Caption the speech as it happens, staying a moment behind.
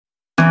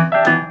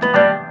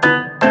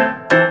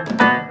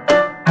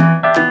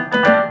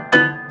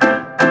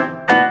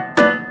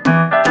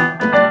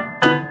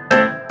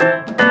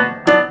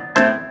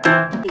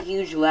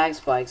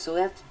so we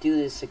have to do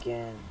this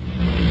again. Let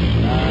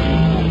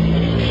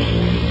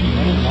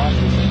me watch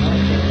this.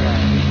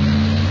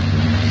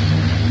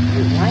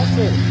 Wait, why is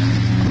it?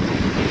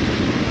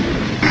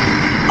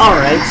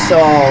 Alright, so...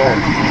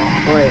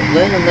 Wait,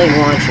 let me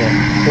launch it.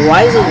 But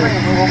why is it in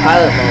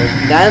pilot mode?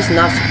 That is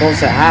not supposed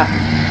to happen.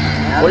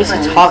 What is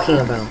he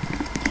talking about?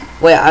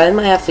 Wait, I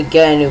might have to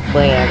get a new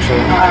plane,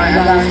 actually. Alright.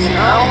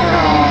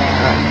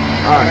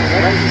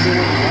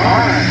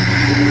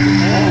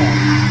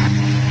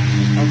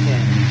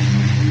 Okay.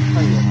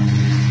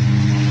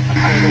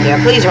 Yeah,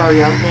 please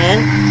hurry up,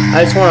 man.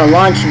 I just want to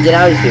launch and get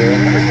out of here.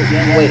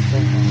 Wait.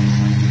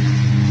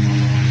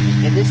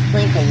 If this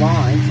plane could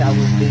launch, I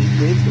would be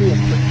gratefully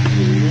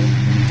appreciated.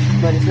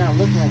 But it's not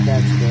looking like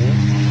that today.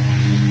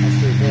 I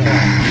sure did.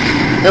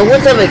 Now,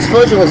 what type of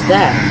explosion was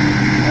that?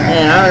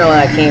 Man, I don't know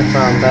where that came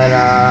from, but,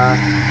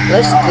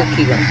 let's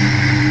keep going.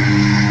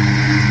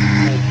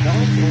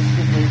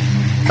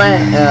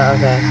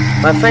 Okay.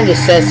 My friend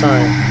just said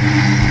something.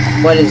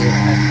 What is it?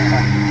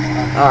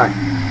 Alright.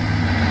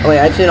 Oh, wait,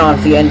 I turned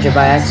off the engine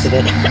by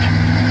accident.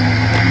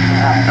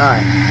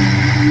 Alright.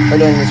 We're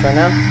doing this right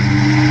now.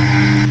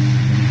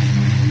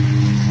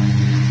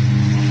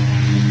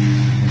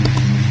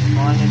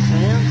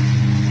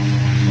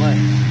 What?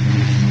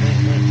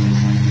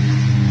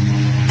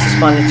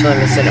 Responded to him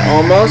and said,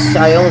 almost.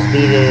 I almost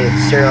beat it,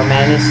 Serial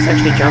Madness. It's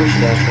actually jump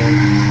shit, actually.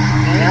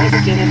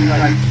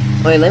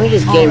 Wait, let me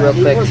just get real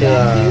quick to,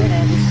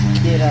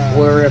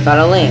 where we're about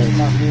to land.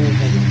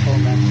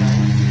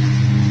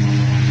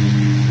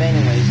 But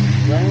anyways,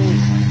 I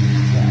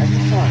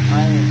just saw an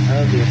island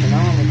earlier, but now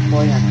I'm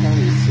recording, I can't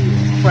really see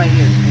it. Right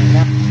here.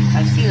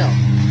 I see them.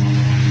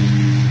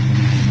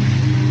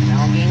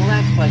 Now I'm getting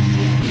lax, but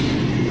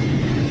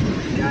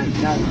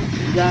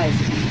guys,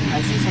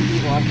 I see some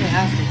people. I can't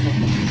ask them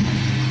something.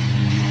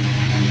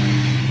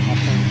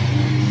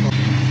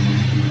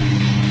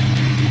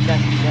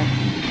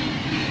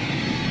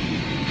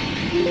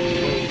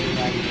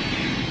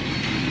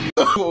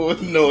 Oh,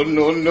 no.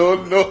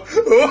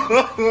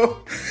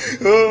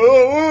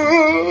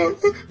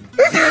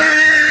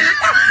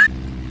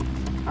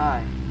 Hi.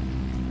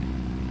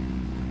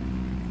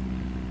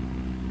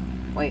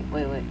 Wait.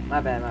 My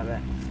bad.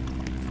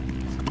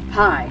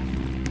 Hi.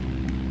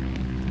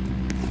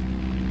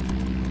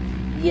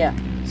 Yeah.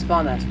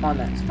 Spawn that.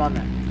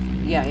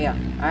 Yeah.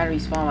 I had to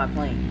respawn my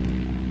plane.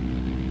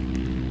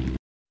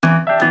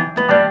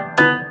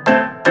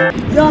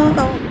 Yo!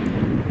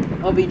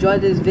 Hope you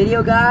enjoyed this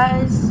video,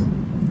 guys.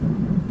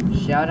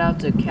 Shout out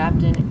to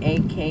Captain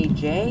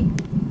AKJ.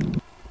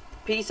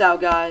 Peace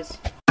out, guys.